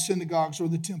taught in the synagogues or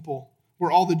the temple where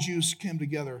all the Jews came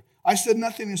together. I said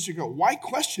nothing in secret. Why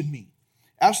question me?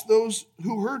 Ask those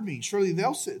who heard me. Surely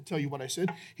they'll tell you what I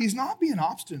said. He's not being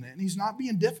obstinate and he's not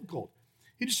being difficult.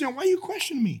 He just said, why are you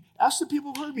questioning me? Ask the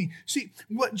people who heard me. See,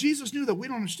 what Jesus knew that we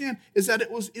don't understand is that it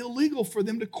was illegal for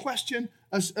them to question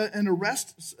and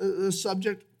arrest a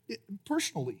subject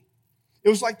personally. It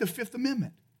was like the Fifth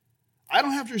Amendment. I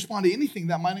don't have to respond to anything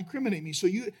that might incriminate me. So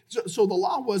the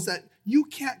law was that you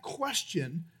can't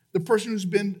question the person who's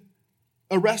been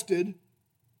arrested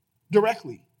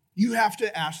directly. You have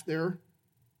to ask their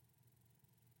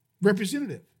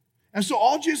representative. And so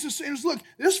all Jesus is saying is, look,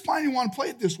 this is fine you want to play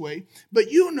it this way, but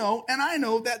you know and I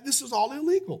know that this is all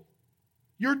illegal.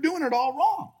 You're doing it all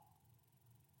wrong.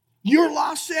 Your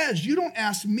law says you don't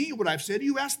ask me what I've said,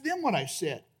 you ask them what I've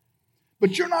said.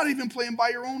 But you're not even playing by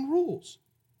your own rules.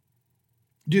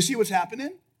 Do you see what's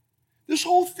happening? This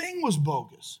whole thing was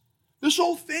bogus. This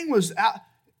whole thing was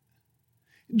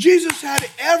Jesus had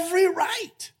every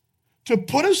right to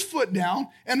put his foot down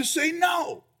and to say,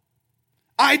 no,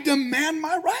 I demand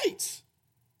my rights.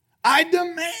 I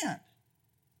demand.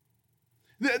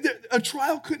 A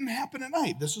trial couldn't happen at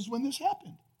night. This is when this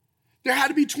happened. There had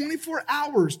to be 24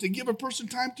 hours to give a person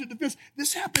time to defend.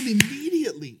 This happened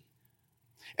immediately.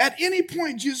 At any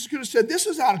point, Jesus could have said, this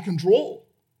is out of control.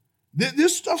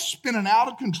 This stuff's spinning out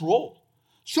of control.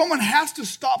 Someone has to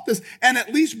stop this and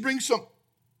at least bring some.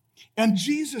 And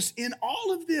Jesus, in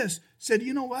all of this, said,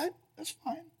 you know what? That's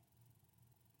fine.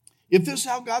 If this is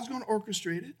how God's going to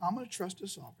orchestrate it, I'm going to trust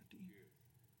his sovereignty.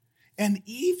 And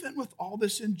even with all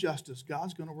this injustice,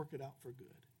 God's going to work it out for good.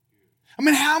 I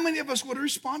mean, how many of us would have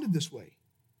responded this way?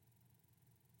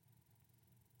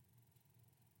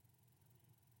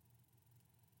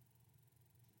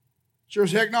 Sure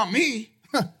as heck not me.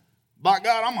 By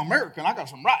God, I'm American. I got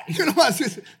some rights. You know,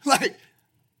 it's like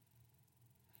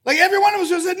every one of us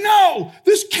has said, no,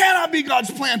 this cannot be God's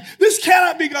plan. This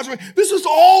cannot be God's way. This is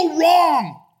all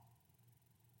wrong.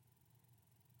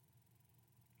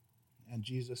 And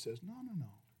Jesus says, no.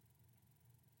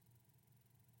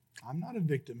 I'm not a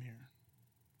victim here.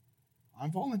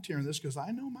 I'm volunteering this because I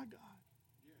know my God.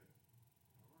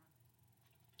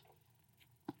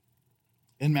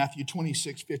 In Matthew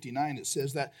 26:59, it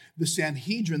says that the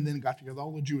Sanhedrin then got together,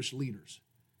 all the Jewish leaders.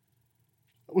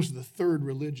 That was the third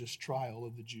religious trial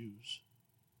of the Jews.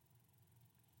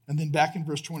 And then back in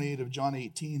verse 28 of John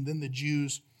 18, then the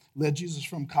Jews led Jesus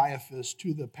from Caiaphas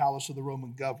to the palace of the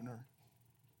Roman governor.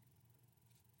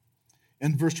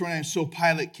 In verse 29, so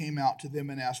Pilate came out to them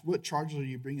and asked, what charges are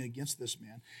you bringing against this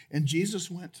man? And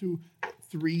Jesus went through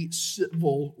 3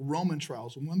 civil Roman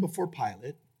trials, one before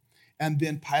Pilate. And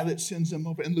then Pilate sends him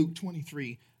over. In Luke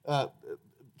 23,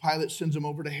 Pilate sends him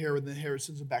over to Herod, and then Herod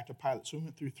sends him back to Pilate. So he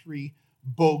went through 3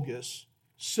 bogus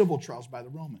civil trials by the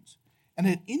Romans. And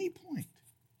at any point,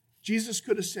 Jesus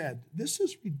could have said, this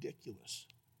is ridiculous.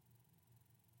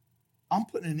 I'm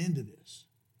putting an end to this.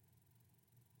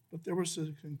 But there was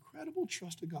an incredible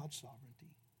trust of God's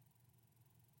sovereignty.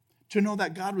 To know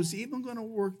that God was even going to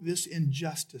work this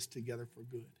injustice together for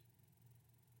good.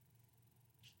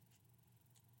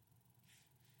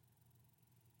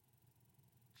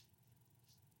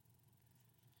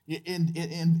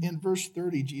 In verse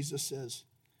 30, Jesus says,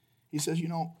 he says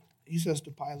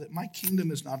to Pilate, my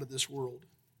kingdom is not of this world.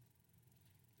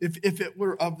 If it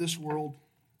were of this world,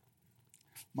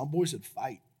 my boys would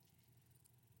fight.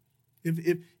 If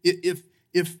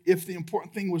the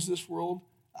important thing was this world,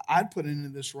 I'd put into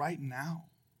this right now.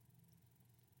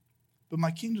 But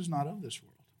my kingdom's not of this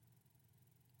world.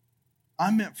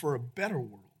 I'm meant for a better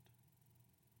world.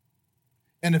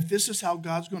 And if this is how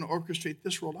God's going to orchestrate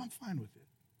this world, I'm fine with it.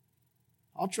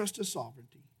 I'll trust his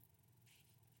sovereignty.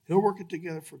 He'll work it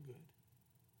together for good.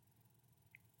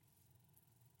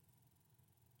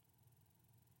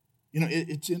 You know,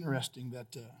 it's interesting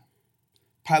that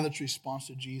Pilate's response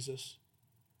to Jesus,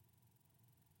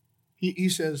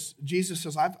 Jesus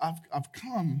says, I've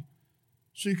come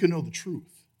so you can know the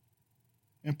truth.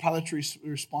 And Pilate's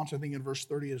response, I think in verse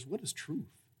 30 is, what is truth?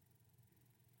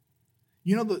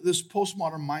 You know, this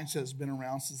postmodern mindset has been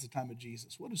around since the time of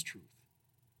Jesus. What is truth?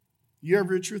 You have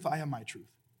your truth, I have my truth.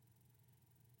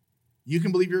 You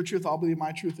can believe your truth, I'll believe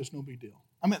my truth, it's no big deal.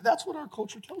 I mean, that's what our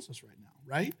culture tells us right now,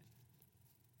 right?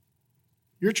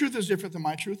 Your truth is different than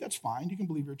my truth, that's fine. You can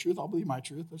believe your truth, I'll believe my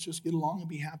truth. Let's just get along and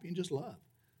be happy and just love.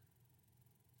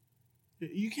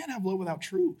 You can't have love without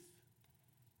truth.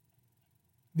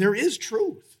 There is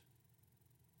truth.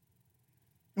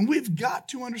 And we've got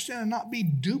to understand and not be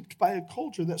duped by a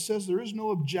culture that says there is no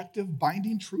objective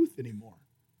binding truth anymore.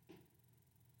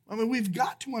 I mean, we've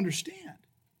got to understand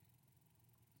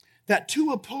that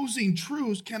two opposing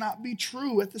truths cannot be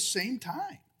true at the same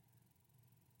time.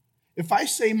 If I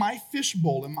say my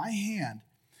fishbowl in my hand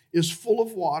is full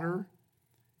of water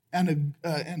and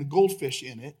a goldfish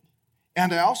in it,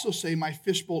 and I also say my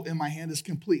fishbowl in my hand is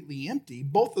completely empty,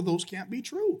 both of those can't be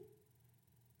true.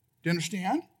 Do you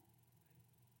understand?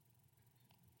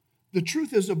 The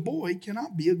truth is a boy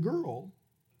cannot be a girl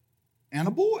and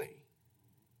a boy.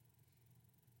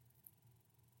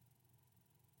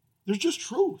 There's just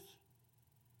truth.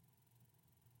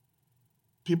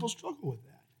 People struggle with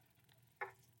that.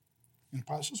 And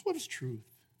Pilate says, what is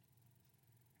truth?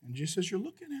 And Jesus says, you're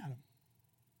looking at him.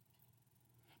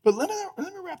 But let me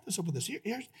wrap this up with this.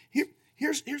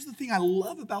 Here's the thing I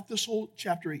love about this whole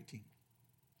chapter 18.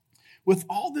 With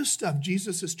all this stuff,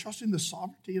 Jesus is trusting the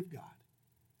sovereignty of God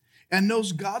and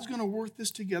knows God's going to work this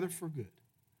together for good.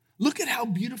 Look at how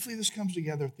beautifully this comes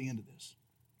together at the end of this.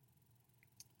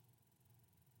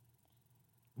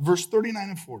 Verse 39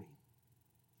 and 40.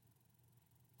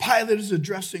 Pilate is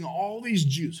addressing all these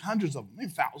Jews, hundreds of them,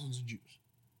 maybe thousands of Jews,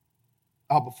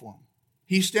 out before him.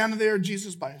 He's standing there,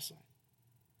 Jesus by his side.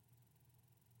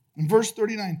 In verse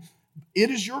 39,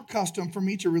 it is your custom for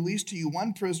me to release to you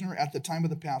one prisoner at the time of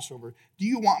the Passover. Do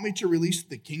you want me to release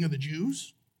the king of the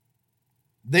Jews?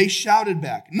 They shouted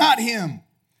back, not him.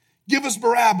 Give us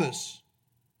Barabbas.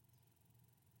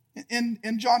 And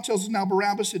John tells us now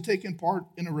Barabbas had taken part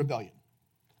in a rebellion.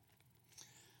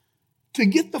 To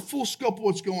get the full scope of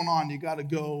what's going on, you got to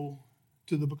go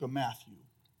to the book of Matthew.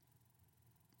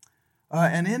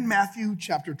 And in Matthew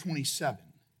chapter 27,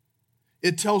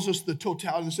 it tells us the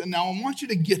totality of this. And now I want you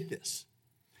to get this.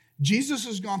 Jesus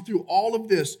has gone through all of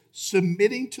this,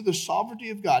 submitting to the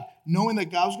sovereignty of God, knowing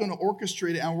that God's going to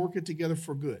orchestrate it and work it together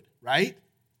for good, right?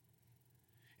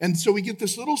 And so we get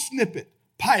this little snippet.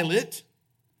 Pilate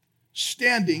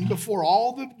standing before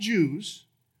all the Jews,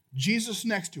 Jesus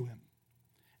next to him.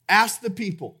 Ask the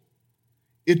people,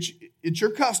 it's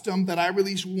your custom that I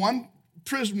release one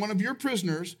of your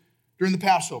prisoners during the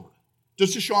Passover,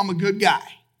 just to show I'm a good guy.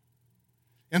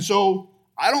 And so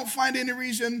I don't find any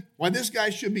reason why this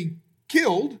guy should be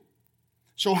killed.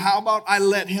 So how about I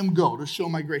let him go to show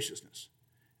my graciousness?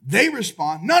 They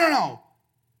respond, no.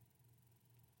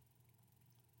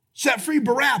 Set free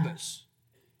Barabbas.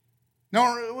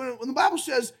 Now, when the Bible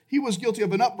says he was guilty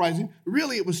of an uprising,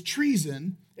 really it was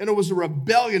treason, and it was a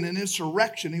rebellion and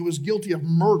insurrection. He was guilty of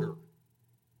murder.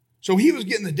 So he was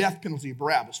getting the death penalty,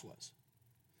 Barabbas was.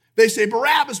 They say,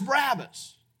 Barabbas,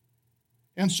 Barabbas.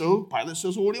 And so Pilate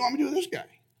says, well, what do you want me to do with this guy?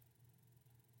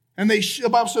 And the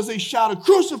Bible says they shouted,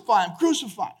 crucify him,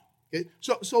 crucify him. Okay?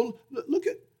 So look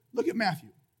at Matthew.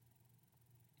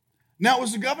 Now, it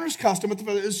was the governor's custom at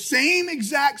the same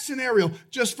exact scenario,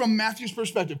 just from Matthew's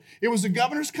perspective. It was the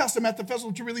governor's custom at the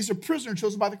festival to release a prisoner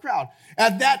chosen by the crowd.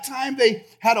 At that time, they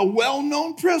had a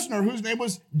well-known prisoner whose name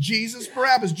was Jesus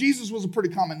Barabbas. Jesus was a pretty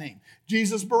common name.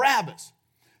 Jesus Barabbas.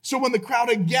 So when the crowd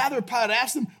had gathered, Pilate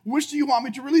asked them, which do you want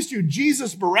me to release to you,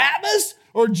 Jesus Barabbas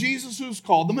or Jesus who's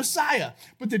called the Messiah?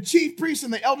 But the chief priests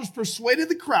and the elders persuaded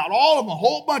the crowd, all of them, a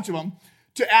whole bunch of them,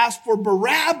 to ask for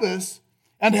Barabbas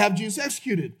and to have Jesus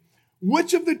executed.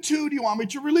 Which of the two do you want me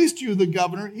to release to you, the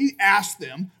governor? He asked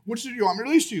them, which do you want me to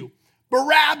release to you?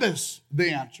 Barabbas,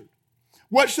 they answered.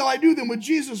 What shall I do then with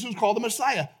Jesus who's called the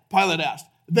Messiah? Pilate asked.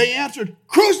 They answered,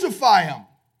 crucify him.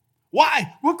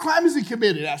 Why? What crime has he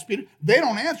committed? Asked Peter. They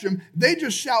don't answer him. They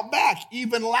just shout back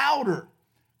even louder.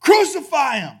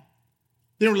 Crucify him.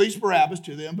 They released Barabbas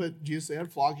to them, but Jesus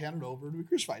said, flog handed over to be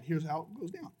crucified. Here's how it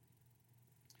goes down.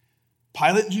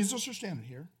 Pilate and Jesus are standing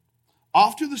here.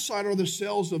 Off to the side are the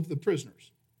cells of the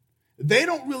prisoners. They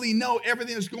don't really know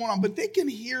everything that's going on, but they can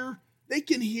hear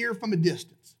from a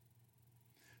distance.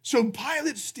 So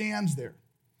Pilate stands there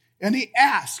and he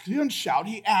asks, he doesn't shout,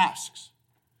 he asks,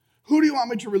 who do you want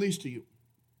me to release to you?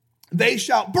 They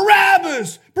shout,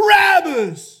 Barabbas,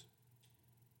 Barabbas.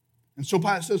 And so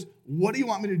Pilate says, what do you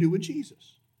want me to do with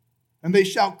Jesus? And they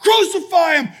shout,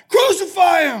 crucify him,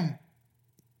 crucify him.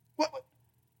 What?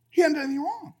 He hadn't done anything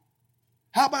wrong.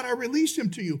 How about I release him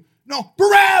to you? No,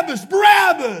 Barabbas,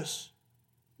 Barabbas.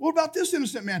 What about this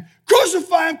innocent man?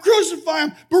 Crucify him, crucify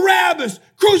him, Barabbas,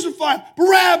 crucify him,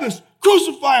 Barabbas,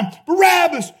 crucify him,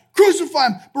 Barabbas, crucify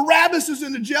him. Barabbas is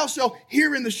in the jail cell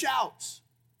hearing the shouts.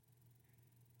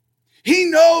 He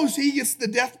knows he gets the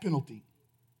death penalty.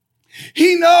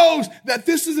 He knows that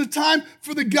this is a time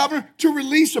for the governor to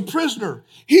release a prisoner.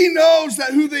 He knows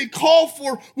that who they call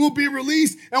for will be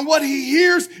released. And what he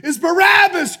hears is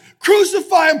Barabbas,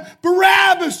 crucify him,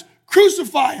 Barabbas,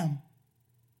 crucify him.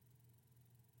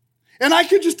 And I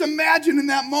could just imagine in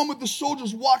that moment the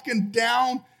soldiers walking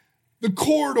down the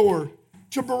corridor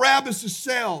to Barabbas'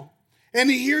 cell. And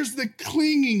he hears the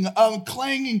clanging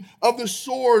of the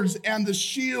swords and the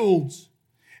shields.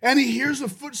 And he hears the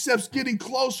footsteps getting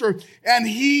closer. And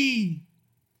he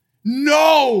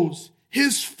knows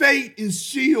his fate is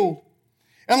sealed.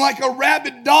 And like a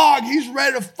rabid dog, he's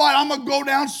ready to fight. I'm going to go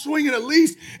down swinging at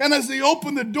least. And as they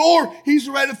open the door, he's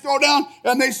ready to throw down.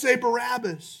 And they say,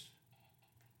 Barabbas,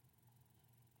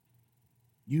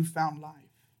 you found life.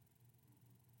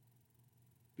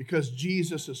 Because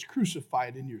Jesus is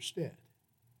crucified in your stead.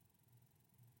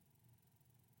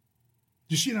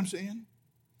 Do you see what I'm saying?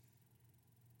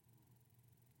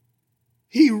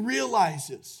 He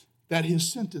realizes that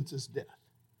his sentence is death.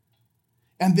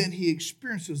 And then he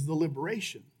experiences the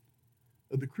liberation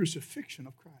of the crucifixion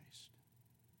of Christ.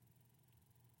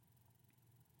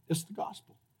 It's the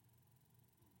gospel.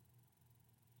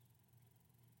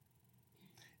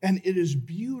 And it is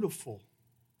beautiful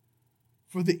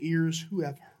for the ears who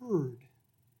have heard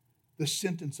the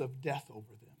sentence of death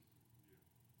over them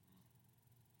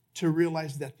to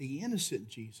realize that the innocent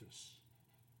Jesus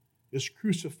is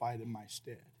crucified in my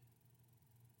stead.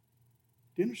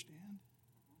 Do you understand?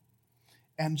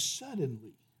 And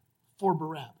suddenly, for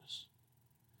Barabbas,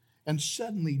 and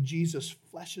suddenly Jesus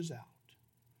fleshes out.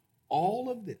 All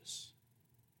of this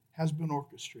has been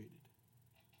orchestrated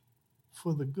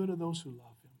for the good of those who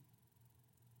love him.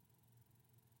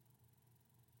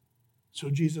 So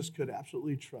Jesus could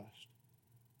absolutely trust,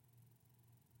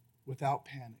 without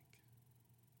panic,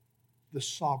 the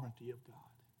sovereignty of God.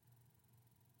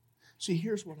 See,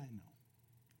 here's what I know.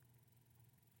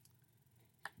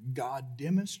 God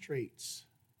demonstrates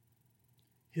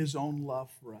his own love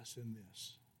for us in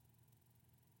this.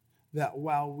 That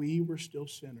while we were still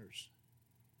sinners,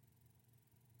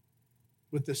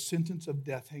 with the sentence of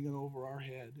death hanging over our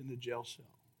head in a jail cell,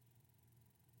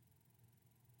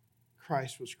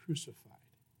 Christ was crucified.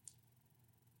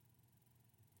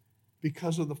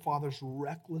 Because of the Father's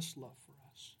reckless love for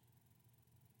us.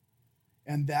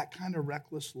 And that kind of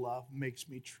reckless love makes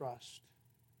me trust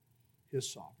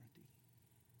his sovereignty.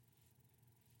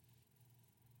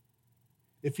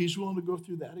 If he's willing to go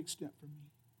through that extent for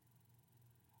me,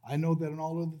 I know that in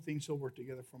all other things he'll work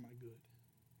together for my good.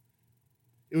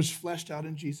 It was fleshed out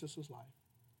in Jesus' life.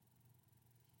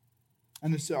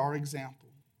 And it's our example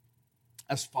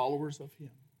as followers of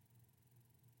him.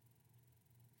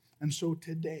 And so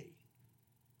today,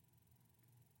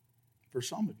 for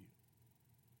some of you,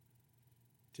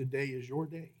 today is your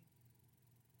day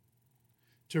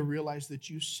to realize that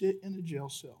you sit in a jail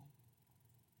cell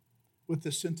with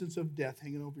the sentence of death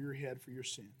hanging over your head for your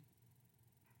sin.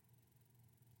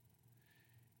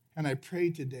 And I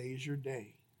pray today is your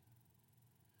day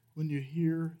when you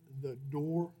hear the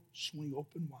door swing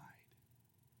open wide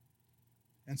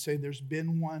and say, there's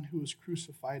been one who was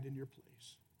crucified in your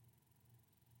place.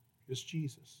 It's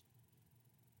Jesus.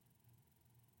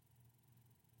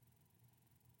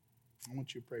 I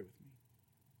want you to pray with me.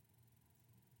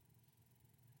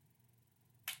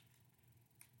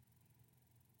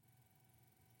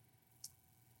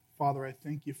 Father, I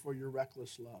thank you for your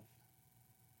reckless love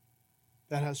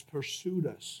that has pursued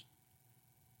us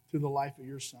through the life of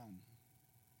your Son.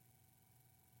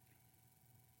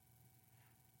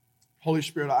 Holy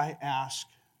Spirit, I ask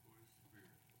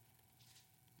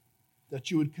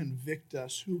that you would convict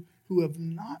us who have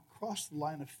not crossed the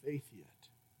line of faith yet.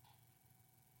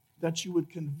 That you would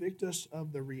convict us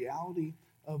of the reality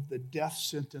of the death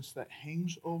sentence that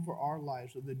hangs over our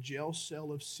lives, of the jail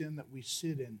cell of sin that we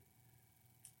sit in,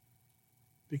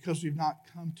 because we've not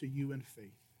come to you in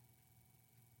faith.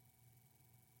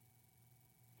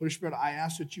 Holy Spirit, I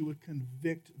ask that you would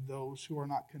convict those who are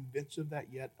not convinced of that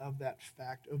yet, of that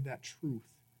fact, of that truth.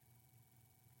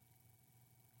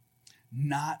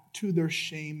 Not to their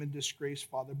shame and disgrace,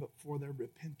 Father, but for their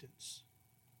repentance.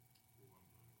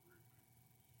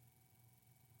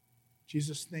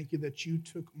 Jesus, thank you that you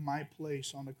took my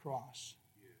place on the cross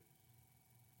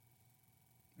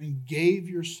and gave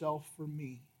yourself for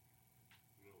me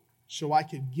so I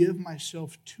could give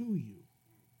myself to you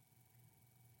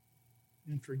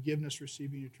in forgiveness,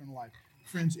 receiving eternal life.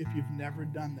 Friends, if you've never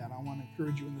done that, I want to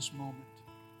encourage you in this moment.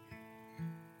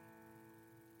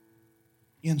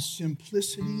 In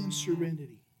simplicity and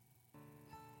serenity,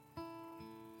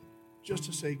 just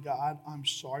to say, God, I'm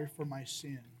sorry for my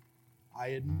sin. I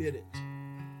admit it.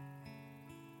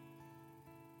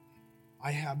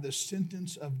 I have the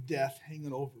sentence of death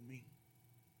hanging over me,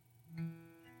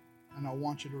 and I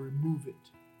want you to remove it.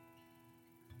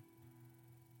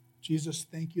 Jesus,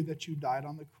 thank you that you died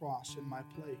on the cross in my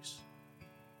place.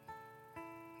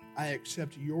 I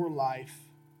accept your life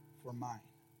for mine.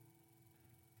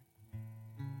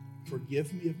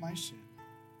 Forgive me of my sin.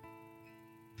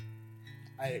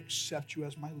 I accept you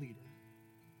as my leader.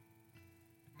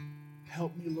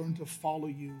 Help me learn to follow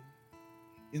you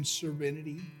in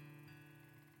serenity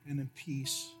and in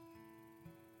peace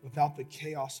without the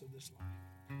chaos of this life.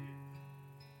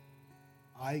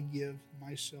 I give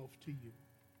myself to you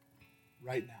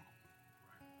right now.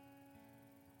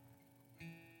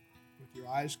 With your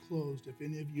eyes closed, if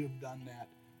any of you have done that,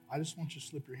 I just want you to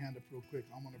slip your hand up real quick.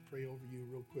 I'm going to pray over you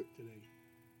real quick today.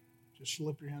 Just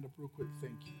slip your hand up real quick.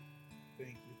 Thank you.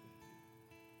 Thank you.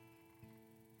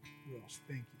 Thank you. Who else?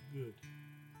 Thank you. Good.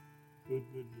 Good,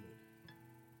 good,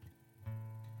 good.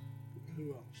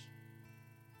 Who else?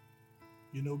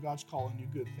 You know God's calling you.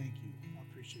 Good. Thank you. I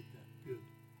appreciate that. Good.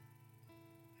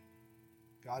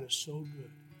 God is so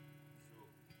good.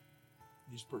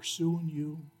 He's pursuing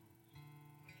you.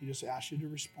 He just asks you to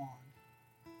respond.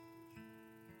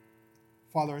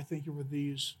 Father, I thank you for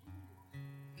these.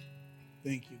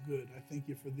 Thank you. Good. I thank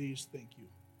you for these. Thank you.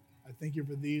 I thank you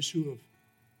for these who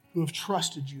have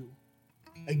trusted you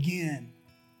again.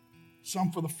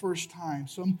 Some for the first time.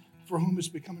 Some for whom it's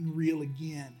becoming real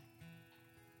again.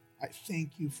 I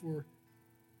thank you for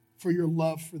your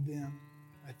love for them.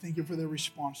 I thank you for their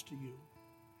response to you.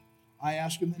 I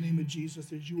ask in the name of Jesus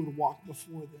that you would walk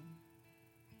before them.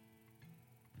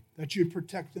 That you would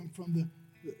protect them from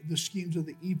the schemes of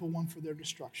the evil one for their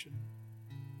destruction.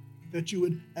 That you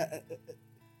would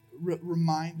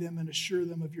remind them and assure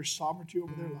them of your sovereignty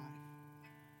over their life.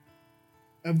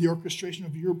 Of the orchestration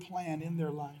of your plan in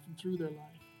their life and through their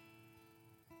life.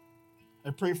 I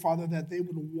pray, Father, that they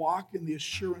would walk in the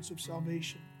assurance of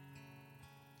salvation,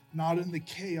 not in the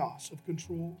chaos of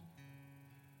control.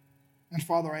 And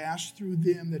Father, I ask through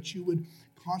them that you would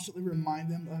constantly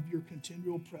remind them of your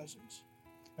continual presence.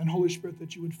 And Holy Spirit,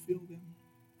 that you would fill them.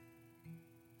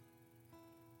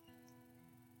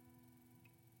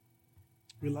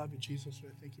 We love you, Jesus,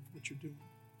 and I thank you for what you're doing.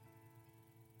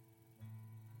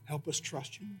 Help us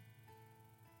trust you.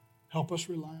 Help us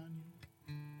rely on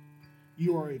you.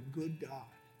 You are a good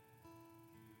God,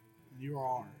 and you are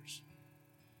ours.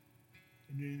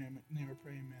 In your name I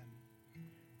pray, amen.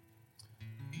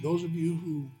 Those of you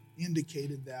who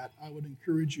indicated that, I would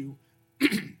encourage you.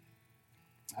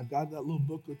 I've got that little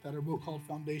booklet that I wrote called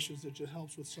Foundations that just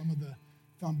helps with some of the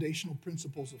foundational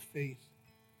principles of faith.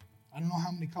 I don't know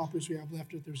how many copies we have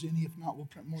left. If there's any, if not, we'll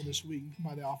print more this week. You can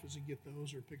come by the office and get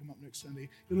those or pick them up next Sunday.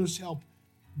 It'll just help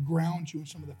ground you in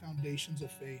some of the foundations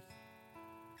of faith.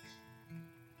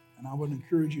 And I would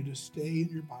encourage you to stay in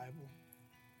your Bible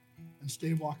and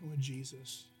stay walking with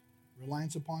Jesus.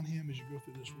 Reliance upon him as you go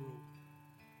through this world.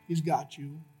 He's got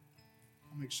you.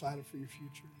 I'm excited for your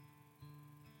future.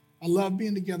 I love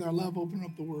being together. I love opening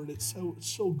up the Word. It's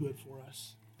so good for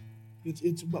us.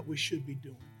 It's what we should be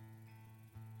doing.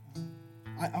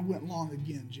 I went long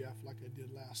again, Jeff, like I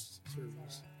did last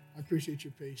service. I appreciate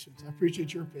your patience. I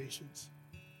appreciate your patience.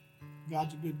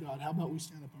 God's a good God. How about we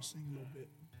stand up and sing a little bit?